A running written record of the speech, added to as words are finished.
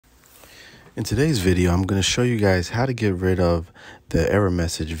In today's video, I'm going to show you guys how to get rid of the error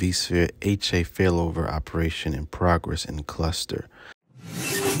message vSphere HA failover operation in progress in cluster.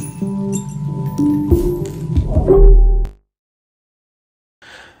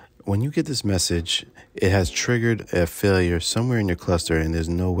 When you get this message, it has triggered a failure somewhere in your cluster and there's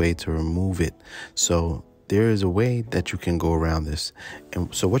no way to remove it. So there is a way that you can go around this.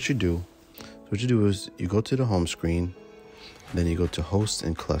 And so what you do is you go to the home screen, then you go to hosts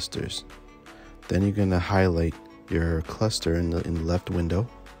and clusters. Then you're going to highlight your cluster in the left window.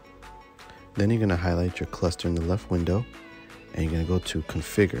 Then you're going to highlight your cluster in the left window, and you're going to go to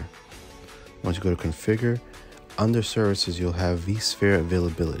configure. Once you go to configure, under services, you'll have vSphere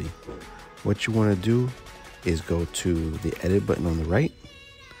availability. What you want to do is go to the edit button on the right,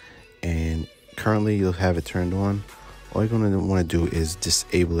 and currently you'll have it turned on. All you're going to want to do is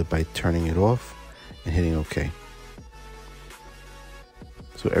disable it by turning it off and hitting OK.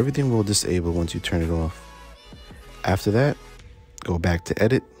 So everything will disable once you turn it off. After that, go back to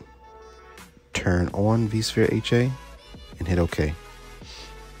edit, turn on vSphere HA, and hit OK.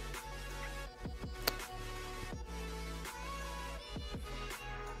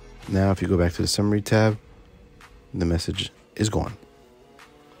 Now, if you go back to the summary tab, the message is gone.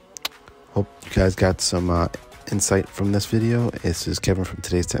 Hope you guys got some insight from this video. This is Kevin from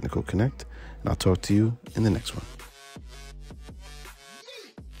Today's Technical Connect, and I'll talk to you in the next one.